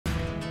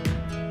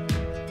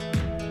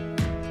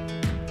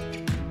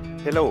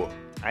Hello,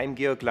 I'm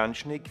Georg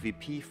Lanschnik,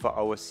 VP for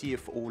our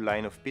CFO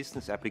line of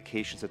business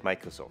applications at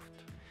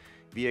Microsoft.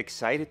 We are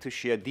excited to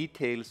share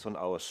details on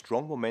our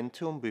strong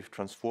momentum with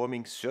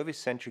transforming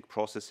service-centric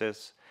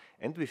processes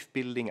and with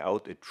building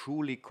out a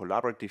truly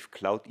collaborative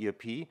cloud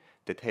ERP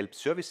that helps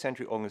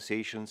service-centric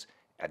organizations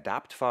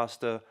adapt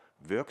faster,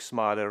 work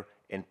smarter,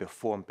 and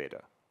perform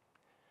better.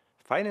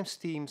 Finance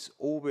teams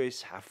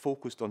always have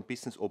focused on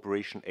business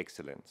operational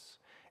excellence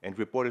and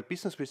reported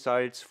business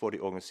results for the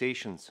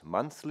organizations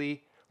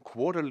monthly,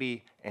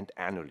 quarterly, and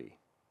annually.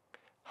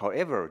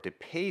 However, the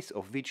pace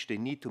of which they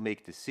need to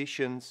make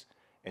decisions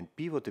and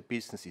pivot the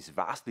business is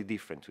vastly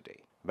different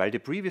today. While the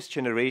previous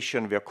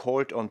generation were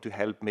called on to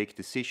help make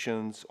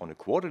decisions on a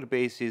quarterly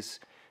basis,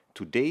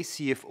 today's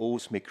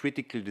CFOs make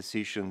critical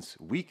decisions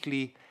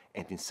weekly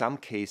and in some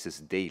cases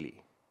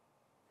daily.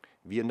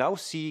 We are now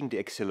seeing the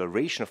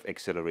acceleration of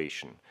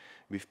acceleration,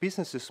 with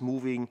businesses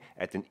moving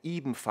at an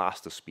even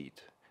faster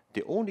speed.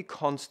 The only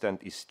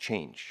constant is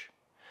change.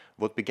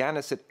 What began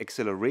as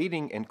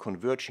accelerating and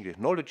converging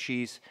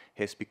technologies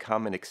has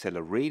become an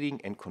accelerating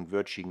and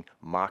converging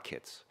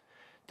markets.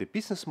 The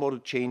business model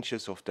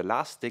changes of the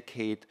last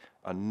decade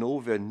are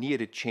nowhere near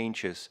the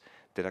changes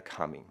that are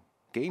coming.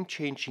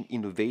 Game-changing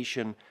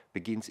innovation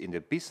begins in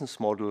the business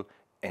model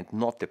and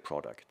not the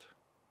product.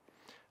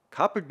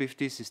 Coupled with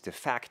this is the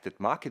fact that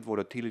market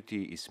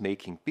volatility is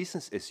making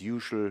business as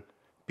usual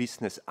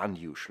business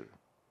unusual.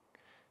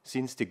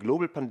 Since the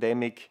global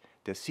pandemic,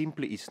 there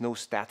simply is no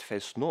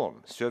steadfast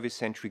norm.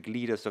 Service-centric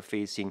leaders are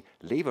facing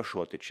labor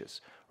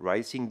shortages,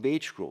 rising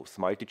wage growth,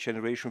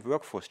 multi-generation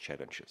workforce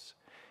challenges,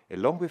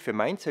 along with a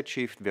mindset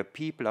shift where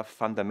people are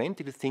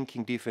fundamentally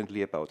thinking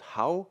differently about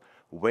how,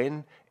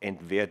 when,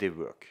 and where they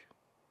work.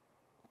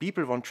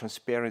 People want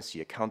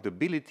transparency,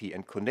 accountability,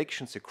 and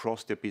connections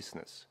across their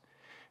business.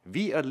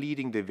 We are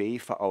leading the way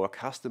for our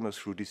customers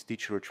through this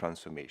digital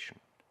transformation.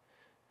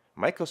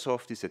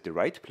 Microsoft is at the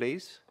right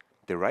place,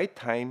 the right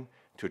time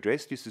to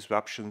address these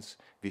disruptions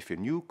with a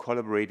new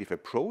collaborative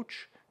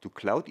approach to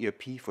cloud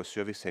ERP for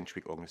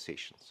service-centric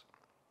organizations.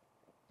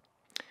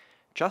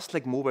 Just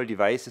like mobile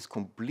devices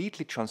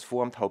completely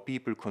transformed how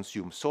people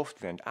consume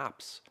software and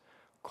apps,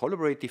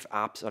 collaborative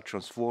apps are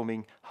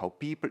transforming how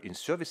people in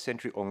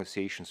service-centric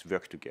organizations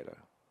work together.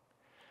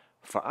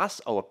 For us,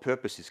 our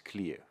purpose is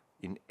clear.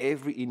 In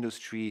every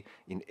industry,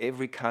 in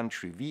every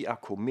country, we are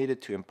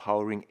committed to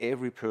empowering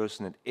every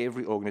person and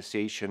every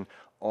organization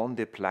on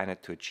the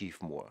planet to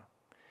achieve more.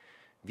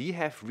 We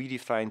have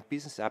redefined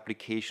business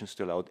applications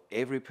to allow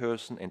every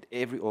person and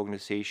every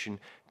organization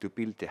to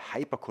build a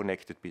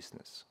hyper-connected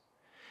business.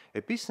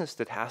 A business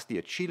that has the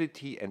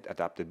agility and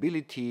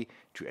adaptability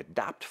to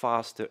adapt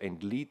faster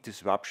and lead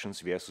disruptions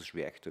versus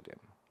react to them.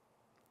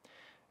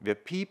 Where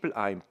people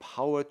are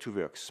empowered to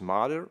work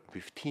smarter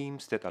with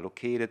teams that are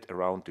located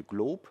around the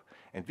globe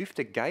and with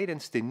the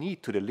guidance they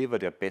need to deliver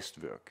their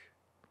best work.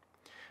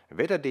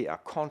 Whether they are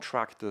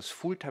contractors,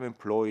 full-time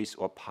employees,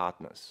 or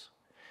partners.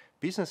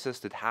 Businesses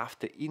that have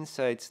the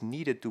insights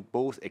needed to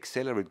both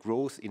accelerate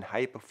growth in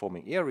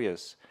high-performing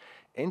areas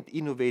and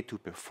innovate to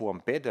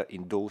perform better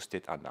in those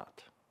that are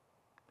not.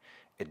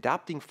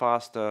 Adapting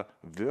faster,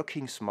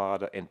 working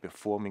smarter, and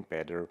performing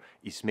better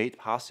is made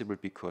possible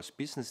because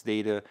business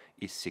data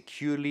is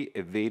securely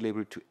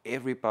available to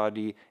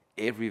everybody,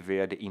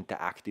 everywhere they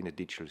interact in a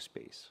digital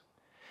space.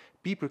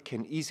 People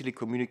can easily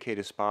communicate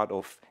as part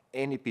of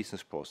any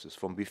business process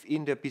from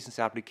within their business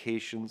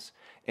applications,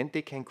 and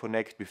they can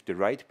connect with the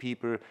right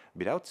people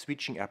without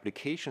switching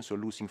applications or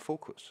losing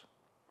focus.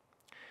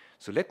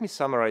 So let me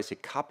summarize a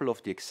couple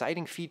of the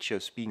exciting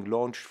features being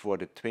launched for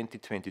the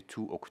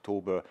 2022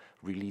 October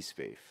release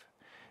wave,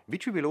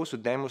 which we will also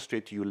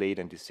demonstrate to you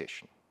later in this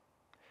session.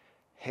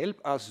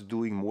 Help us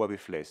doing more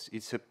with less.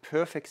 It's a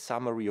perfect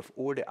summary of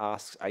all the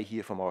asks I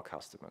hear from our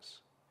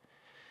customers.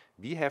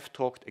 We have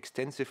talked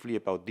extensively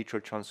about digital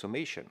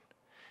transformation.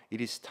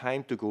 It is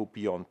time to go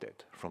beyond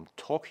that, from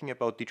talking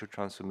about digital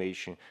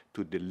transformation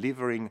to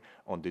delivering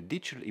on the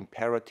digital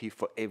imperative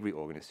for every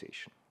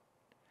organization.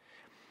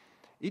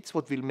 It's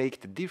what will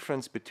make the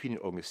difference between an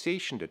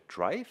organization that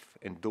thrives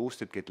and those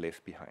that get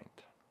left behind.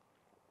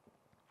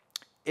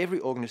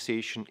 Every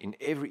organization in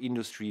every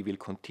industry will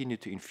continue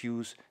to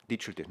infuse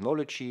digital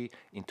technology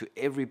into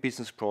every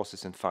business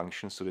process and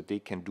function so that they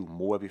can do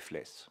more with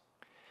less.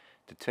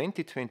 The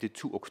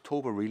 2022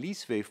 October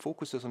release wave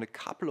focuses on a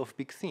couple of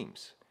big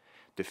themes.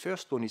 The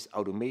first one is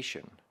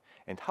automation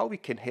and how we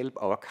can help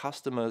our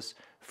customers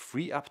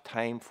free up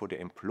time for their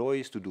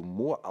employees to do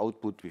more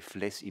output with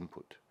less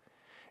input,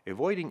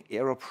 avoiding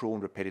error-prone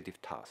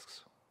repetitive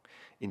tasks.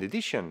 In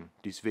addition,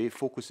 this wave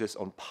focuses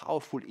on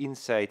powerful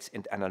insights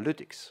and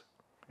analytics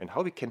and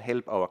how we can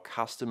help our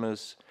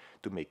customers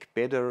to make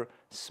better,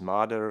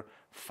 smarter,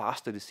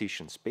 faster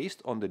decisions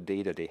based on the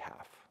data they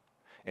have.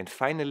 And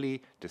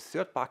finally, the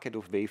third bucket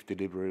of wave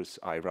deliverers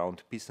are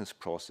around business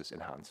process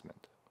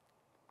enhancement.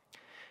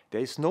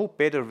 There is no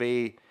better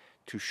way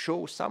to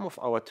show some of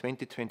our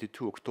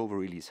 2022 October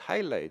release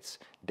highlights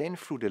than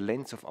through the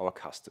lens of our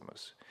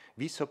customers.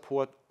 We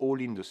support all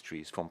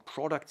industries, from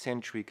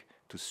product-centric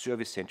to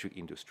service-centric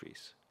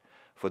industries.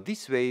 For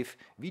this wave,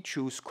 we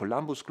choose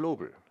Columbus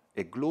Global,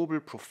 a global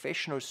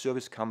professional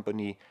service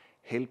company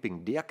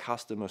helping their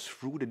customers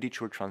through the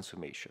digital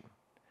transformation.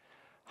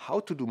 How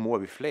to do more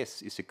with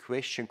less is a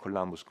question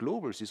Columbus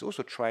Global is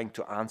also trying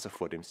to answer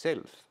for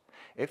themselves,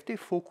 if they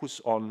focus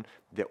on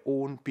their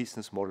own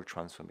business model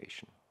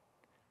transformation.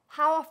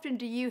 How often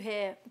do you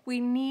hear,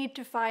 "We need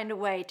to find a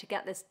way to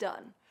get this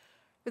done"?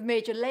 With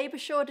major labour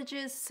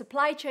shortages,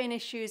 supply chain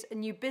issues,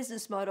 and new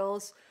business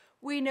models,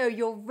 we know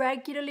you're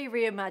regularly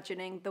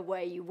reimagining the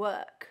way you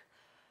work.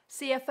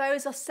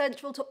 CFOs are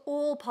central to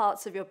all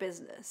parts of your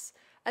business,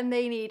 and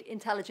they need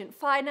intelligent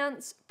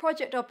finance,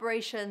 project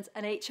operations,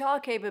 and HR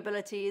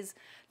capabilities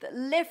that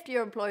lift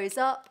your employees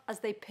up as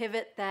they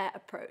pivot their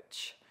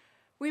approach.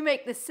 We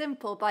make this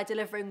simple by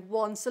delivering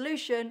one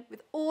solution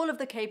with all of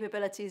the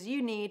capabilities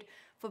you need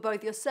for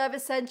both your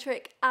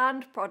service-centric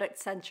and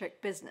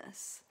product-centric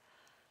business.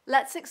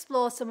 Let's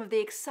explore some of the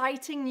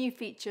exciting new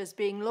features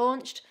being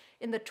launched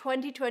in the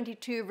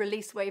 2022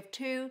 Release Wave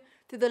 2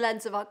 through the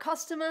lens of our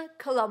customer,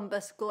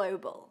 Columbus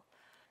Global.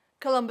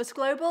 Columbus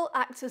Global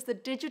acts as the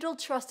digital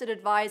trusted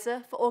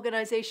advisor for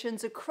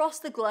organizations across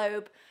the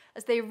globe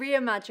as they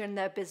reimagine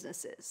their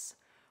businesses.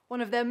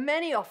 One of their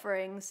many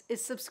offerings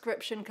is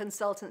subscription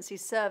consultancy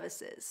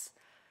services.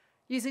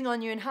 Using our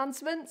new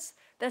enhancements,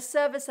 their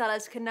service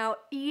sellers can now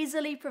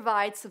easily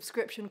provide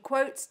subscription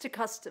quotes to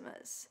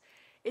customers.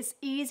 It's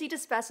easy to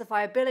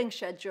specify a billing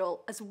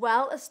schedule as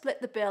well as split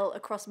the bill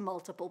across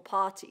multiple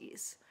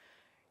parties.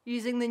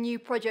 Using the new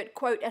project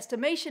quote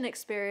estimation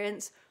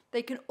experience,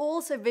 they can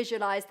also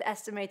visualize the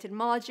estimated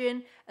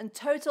margin and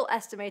total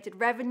estimated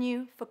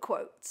revenue for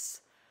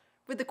quotes.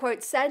 With the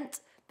quote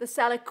sent, the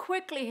seller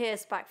quickly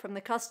hears back from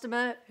the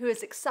customer, who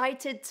is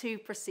excited to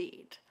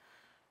proceed.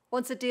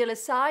 Once a deal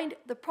is signed,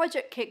 the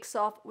project kicks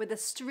off with a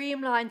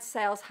streamlined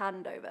sales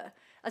handover,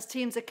 as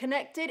teams are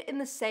connected in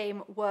the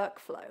same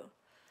workflow.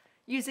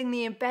 Using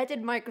the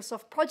embedded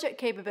Microsoft project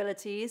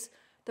capabilities,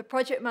 the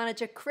project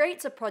manager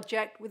creates a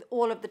project with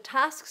all of the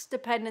tasks,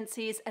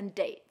 dependencies, and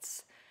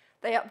dates.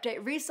 They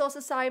update resource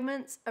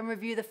assignments and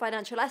review the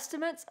financial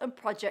estimates and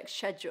project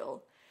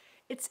schedule.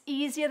 It's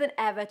easier than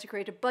ever to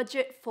create a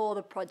budget for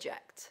the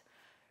project.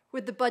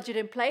 With the budget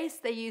in place,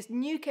 they use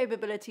new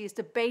capabilities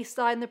to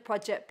baseline the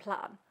project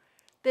plan.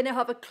 They now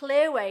have a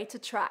clear way to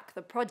track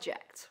the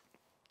project.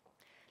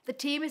 The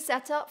team is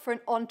set up for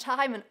an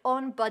on-time and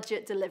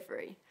on-budget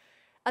delivery.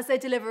 As they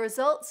deliver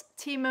results,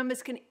 team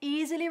members can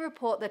easily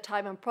report their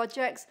time on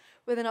projects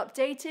with an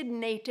updated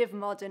native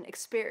modern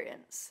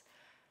experience.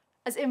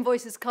 As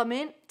invoices come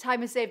in,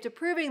 time is saved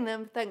approving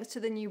them thanks to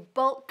the new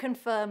bulk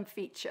confirm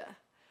feature.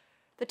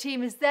 The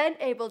team is then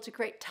able to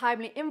create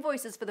timely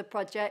invoices for the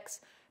projects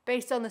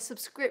based on the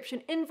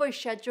subscription invoice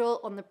schedule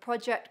on the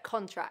project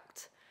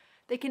contract.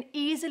 They can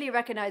easily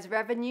recognize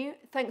revenue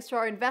thanks to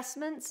our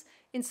investments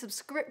in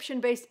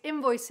subscription-based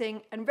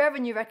invoicing and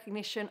revenue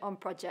recognition on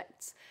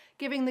projects,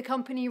 giving the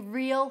company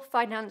real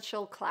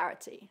financial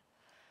clarity.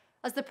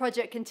 As the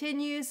project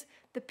continues,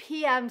 the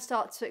PM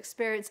starts to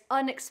experience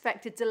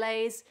unexpected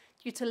delays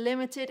due to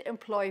limited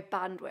employee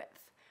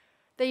bandwidth.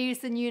 They use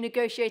the new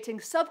negotiating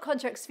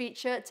subcontracts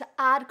feature to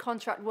add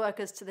contract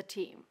workers to the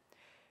team.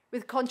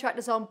 With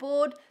contractors on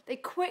board, they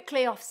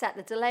quickly offset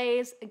the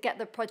delays and get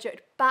the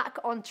project back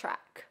on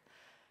track.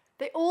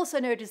 They also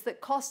notice that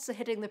costs are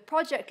hitting the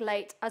project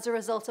late as a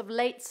result of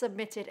late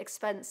submitted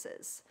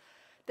expenses.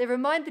 They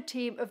remind the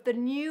team of the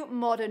new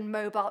modern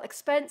mobile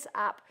expense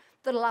app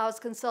that allows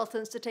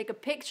consultants to take a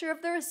picture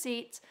of the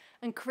receipt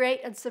and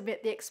create and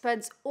submit the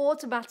expense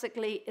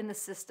automatically in the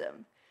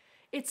system.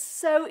 It's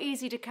so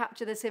easy to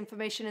capture this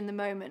information in the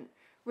moment,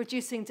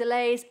 reducing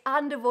delays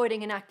and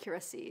avoiding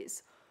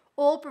inaccuracies,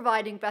 all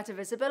providing better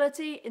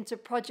visibility into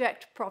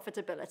project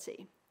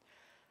profitability.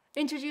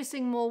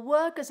 Introducing more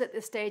workers at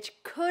this stage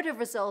could have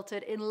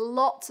resulted in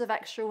lots of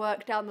extra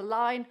work down the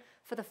line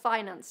for the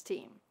finance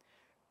team,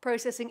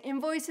 processing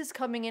invoices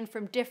coming in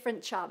from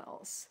different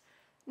channels.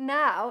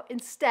 Now,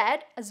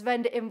 instead, as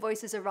vendor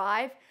invoices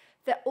arrive,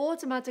 they're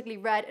automatically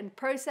read and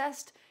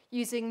processed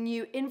using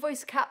new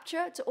invoice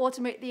capture to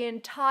automate the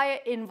entire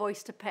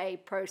invoice to pay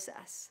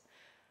process.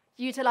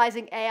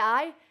 Utilizing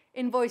AI,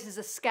 invoices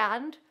are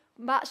scanned,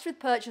 matched with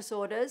purchase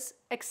orders,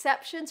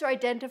 exceptions are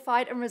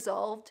identified and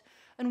resolved,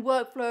 and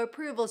workflow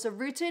approvals are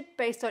routed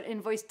based on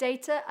invoice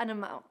data and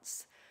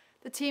amounts.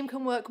 The team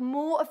can work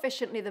more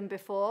efficiently than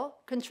before,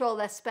 control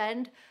their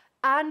spend,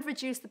 and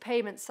reduce the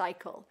payment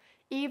cycle,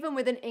 even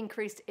with an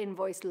increased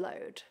invoice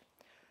load.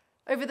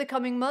 Over the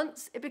coming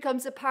months, it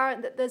becomes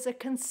apparent that there's a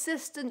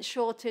consistent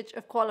shortage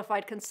of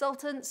qualified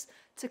consultants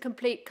to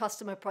complete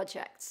customer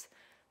projects.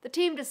 The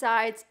team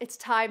decides it's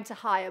time to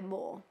hire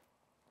more.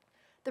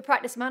 The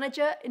practice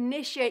manager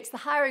initiates the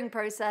hiring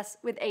process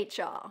with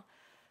HR.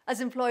 As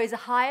employees are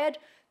hired,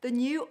 the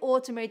new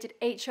automated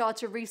HR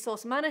to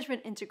resource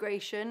management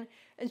integration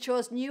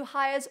ensures new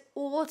hires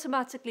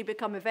automatically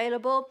become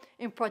available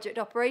in project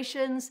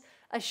operations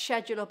as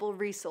schedulable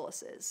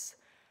resources.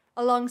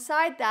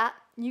 Alongside that,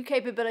 new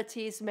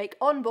capabilities make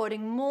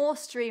onboarding more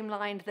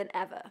streamlined than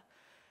ever.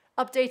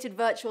 Updated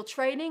virtual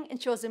training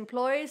ensures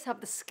employees have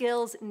the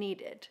skills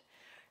needed.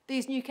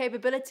 These new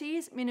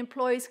capabilities mean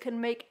employees can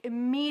make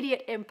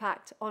immediate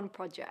impact on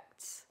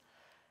projects.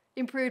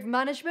 Improved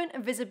management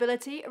and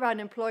visibility around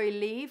employee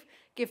leave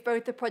give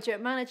both the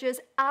project managers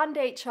and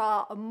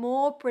HR a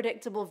more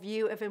predictable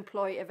view of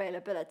employee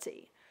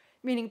availability,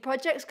 meaning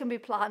projects can be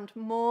planned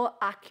more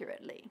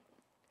accurately.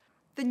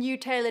 The new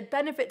tailored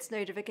benefits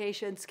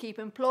notifications keep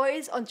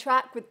employees on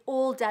track with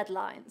all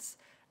deadlines.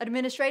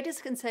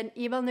 Administrators can send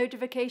email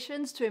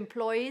notifications to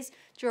employees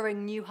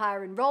during new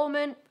hire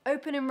enrollment,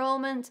 open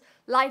enrollment,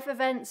 life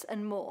events,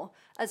 and more,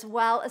 as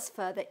well as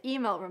further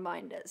email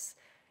reminders.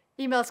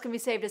 Emails can be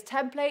saved as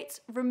templates,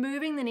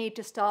 removing the need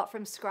to start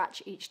from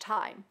scratch each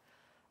time.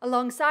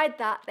 Alongside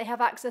that, they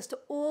have access to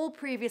all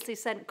previously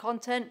sent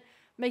content,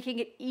 making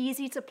it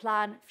easy to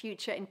plan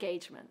future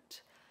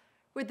engagement.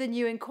 With the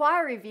new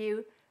inquiry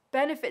view,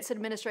 benefits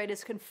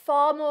administrators can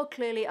far more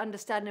clearly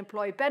understand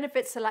employee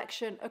benefit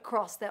selection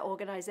across their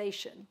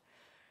organization.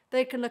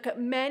 They can look at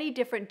many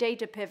different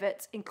data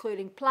pivots,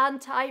 including plan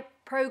type,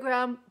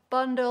 program,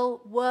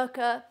 bundle,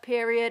 worker,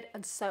 period,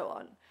 and so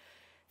on.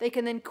 They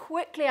can then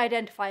quickly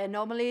identify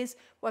anomalies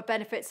where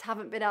benefits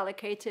haven't been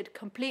allocated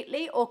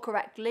completely or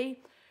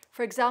correctly,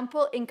 for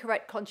example,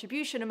 incorrect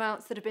contribution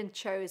amounts that have been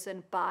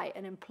chosen by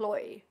an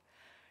employee.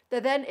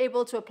 They're then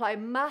able to apply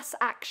mass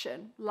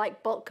action,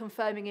 like bulk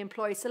confirming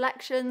employee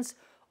selections,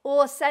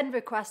 or send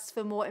requests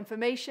for more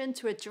information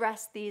to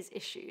address these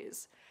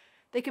issues.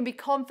 They can be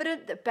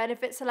confident that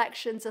benefit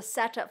selections are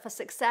set up for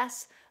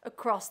success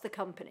across the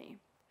company.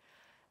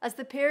 As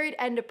the period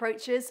end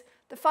approaches,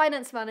 the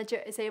finance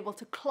manager is able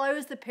to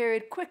close the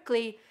period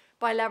quickly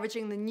by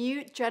leveraging the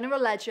new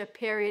general ledger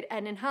period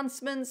end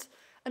enhancements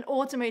and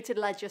automated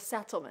ledger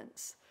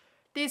settlements.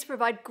 These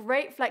provide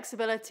great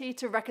flexibility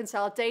to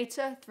reconcile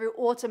data through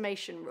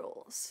automation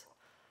rules.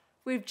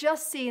 We've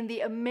just seen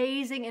the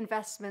amazing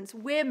investments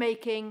we're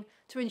making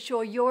to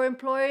ensure your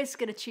employees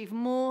can achieve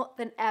more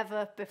than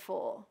ever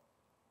before.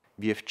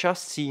 We have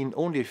just seen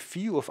only a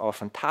few of our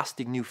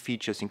fantastic new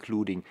features,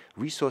 including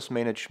resource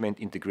management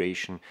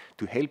integration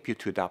to help you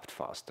to adapt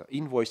faster,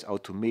 invoice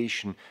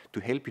automation to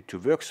help you to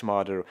work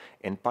smarter,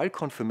 and bulk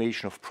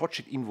confirmation of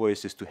project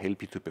invoices to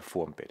help you to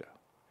perform better.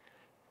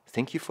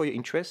 Thank you for your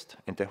interest,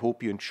 and I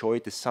hope you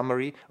enjoyed the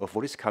summary of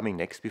what is coming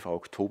next with our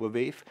October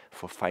wave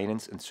for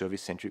finance and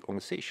service-centric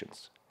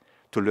organizations.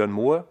 To learn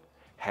more,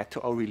 head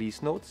to our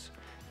release notes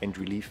and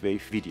release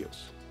wave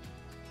videos.